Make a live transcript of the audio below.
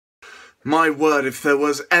My word, if there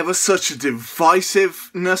was ever such a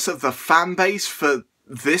divisiveness of the fan base for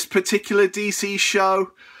this particular DC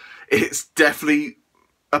show, it's definitely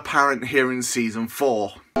apparent here in season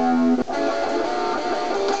 4.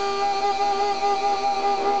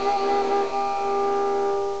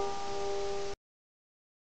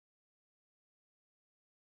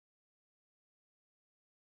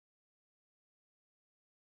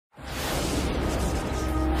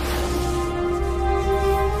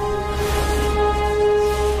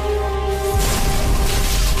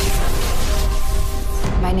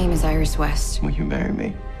 My name is Iris West. Will you marry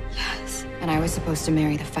me? Yes. And I was supposed to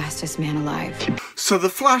marry the fastest man alive. So The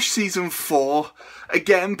Flash season 4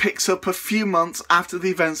 again picks up a few months after the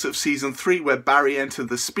events of season 3, where Barry entered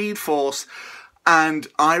the Speed Force, and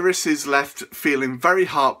Iris is left feeling very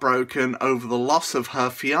heartbroken over the loss of her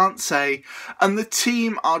fiancé, and the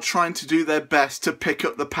team are trying to do their best to pick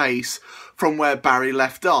up the pace from where Barry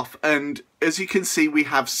left off. And as you can see, we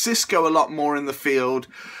have Cisco a lot more in the field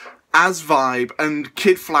as Vibe, and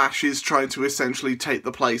Kid Flash is trying to essentially take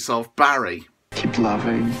the place of Barry. Keep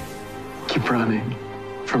loving, keep running,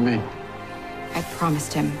 for me. I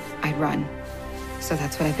promised him I'd run. So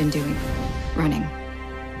that's what I've been doing. Running.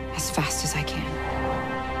 As fast as I can.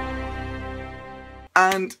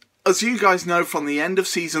 And as you guys know from the end of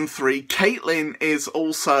season 3, Caitlin is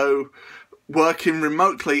also working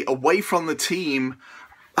remotely away from the team.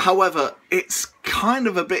 However, it's kind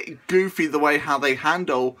of a bit goofy the way how they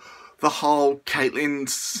handle the whole Caitlin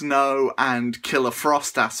Snow and Killer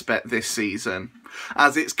Frost aspect this season,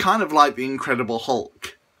 as it's kind of like the Incredible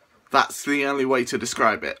Hulk. That's the only way to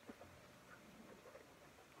describe it.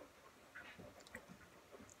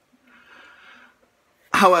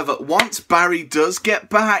 However, once Barry does get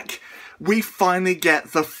back, we finally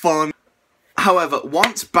get the fun.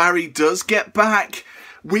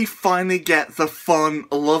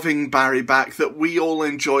 Loving Barry back that we all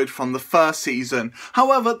enjoyed from the first season.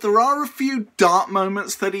 However, there are a few dark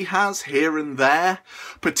moments that he has here and there,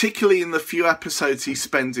 particularly in the few episodes he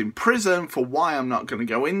spends in prison, for why I'm not going to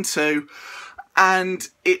go into. And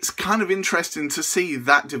it's kind of interesting to see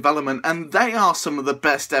that development, and they are some of the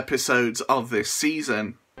best episodes of this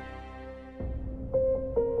season.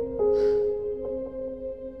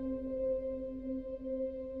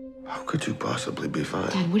 How could you possibly be fine?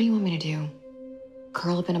 Dad, what do you want me to do?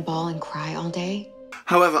 Curl up in a ball and cry all day?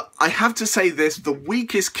 However, I have to say this, the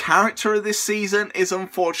weakest character of this season is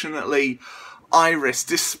unfortunately Iris,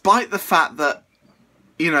 despite the fact that,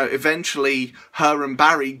 you know, eventually her and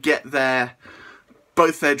Barry get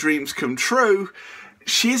both their dreams come true.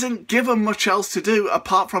 She isn't given much else to do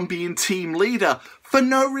apart from being team leader, for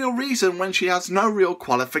no real reason when she has no real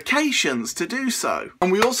qualifications to do so. And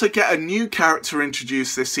we also get a new character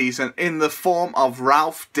introduced this season in the form of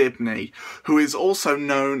Ralph Dibny, who is also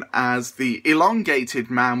known as the Elongated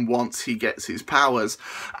Man once he gets his powers.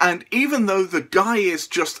 And even though the guy is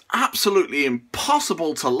just absolutely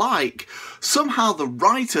impossible to like, somehow the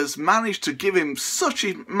writers managed to give him such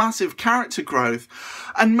a massive character growth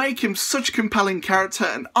and make him such a compelling character,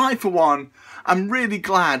 and I, for one, am really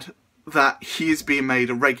glad that he is being made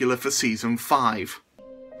a regular for season 5.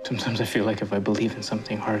 Sometimes I feel like if I believe in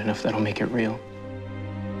something hard enough, that'll make it real.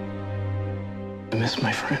 I miss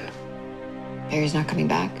my friend. Barry's not coming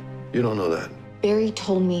back. You don't know that. Barry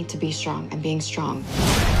told me to be strong. I'm being strong.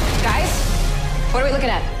 Guys, what are we looking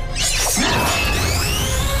at?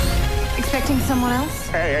 Expecting someone else?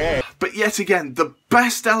 Hey. But yet again, the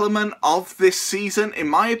best element of this season, in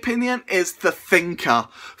my opinion, is the Thinker.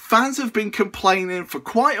 Fans have been complaining for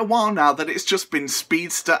quite a while now that it's just been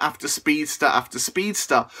speedster after speedster after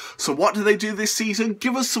speedster. So what do they do this season?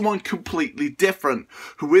 Give us someone completely different,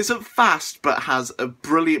 who isn't fast but has a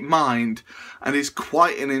brilliant mind and is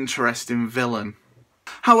quite an interesting villain.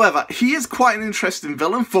 However, he is quite an interesting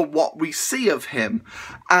villain for what we see of him,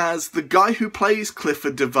 as the guy who plays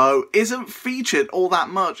Clifford DeVoe isn't featured all that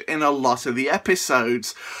much in a lot of the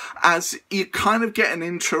episodes, as you kind of get an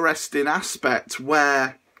interesting aspect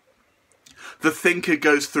where the Thinker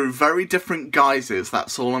goes through very different guises.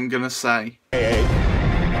 That's all I'm gonna say. I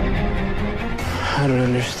don't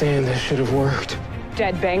understand. This should have worked.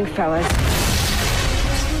 Dead bang, fellas.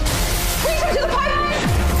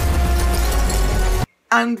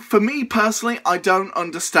 And for me personally, I don't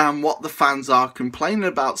understand what the fans are complaining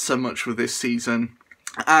about so much with this season,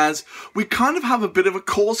 as we kind of have a bit of a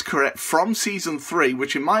course correct from season 3,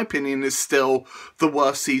 which in my opinion is still the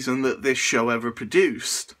worst season that this show ever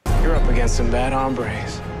produced. You're up against some bad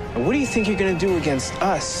hombres. And what do you think you're gonna do against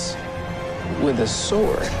us with a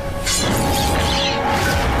sword?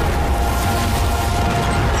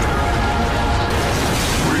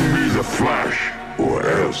 Bring me the Flash, or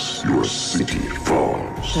else your city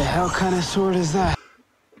falls. The hell kind of sword is that?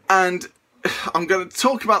 And I'm going to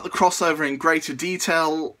talk about the crossover in greater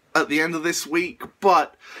detail at the end of this week,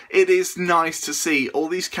 but it is nice to see all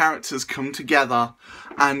these characters come together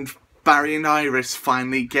and Barry and Iris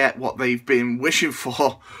finally get what they've been wishing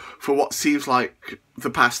for what seems like the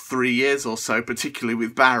past 3 years or so, particularly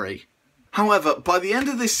with Barry. However, by the end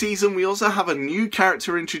of this season, we also have a new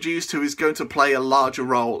character introduced who is going to play a larger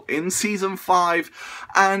role in Season 5,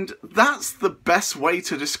 and that's the best way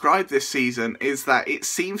to describe this season, is that it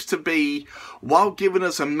seems to be, while giving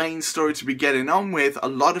us a main story to be getting on with, a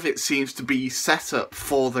lot of it seems to be set up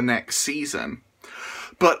for the next season.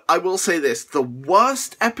 But I will say this, the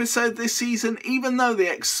worst episode this season, even though they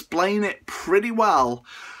explain it pretty well,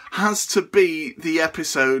 has to be the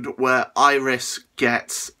episode where Iris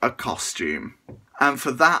gets a costume. And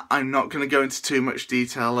for that, I'm not going to go into too much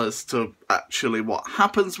detail as to actually what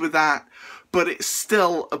happens with that, but it's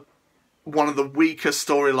still one of the weaker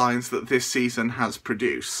storylines that this season has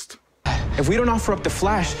produced. If we don't offer up the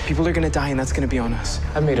Flash, people are gonna die and that's gonna be on us.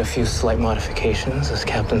 I made a few slight modifications, as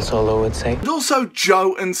Captain Solo would say. And also,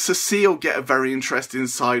 Joe and Cecile get a very interesting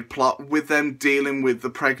side plot with them dealing with the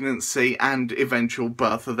pregnancy and eventual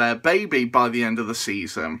birth of their baby by the end of the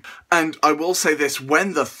season. And I will say this,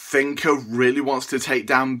 when the Thinker really wants to take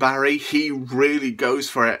down Barry, he really goes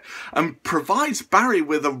for it and provides Barry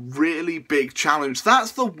with a really big challenge.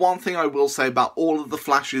 That's the one thing I will say about all of the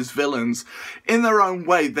Flash's villains. In their own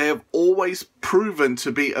way, they have always proven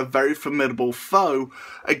to be a very formidable foe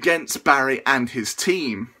against Barry and his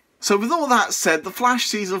team. So with all that said, The Flash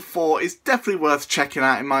Season 4 is definitely worth checking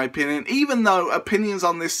out in my opinion, even though opinions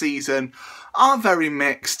on this season are very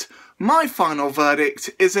mixed. My final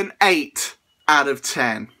verdict is an 8 out of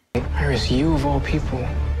 10. Iris, you of all people,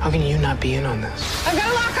 how can you not be in on this? I've got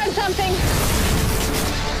a lock on something!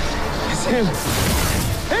 It's him!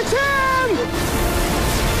 It's him!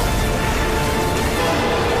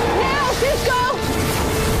 Cisco!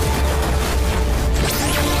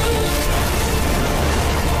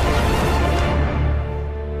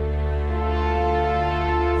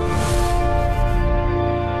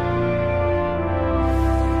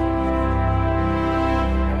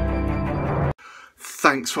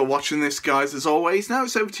 Thanks for watching this, guys, as always. Now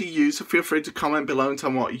it's over to you, so feel free to comment below and tell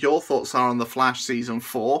me what your thoughts are on The Flash Season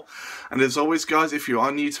 4. And as always, guys, if you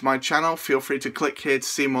are new to my channel, feel free to click here to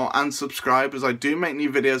see more and subscribe, as I do make new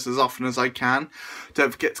videos as often as I can.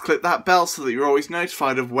 Don't forget to click that bell so that you're always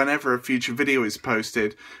notified of whenever a future video is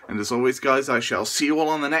posted. And as always, guys, I shall see you all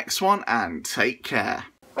on the next one, and take care.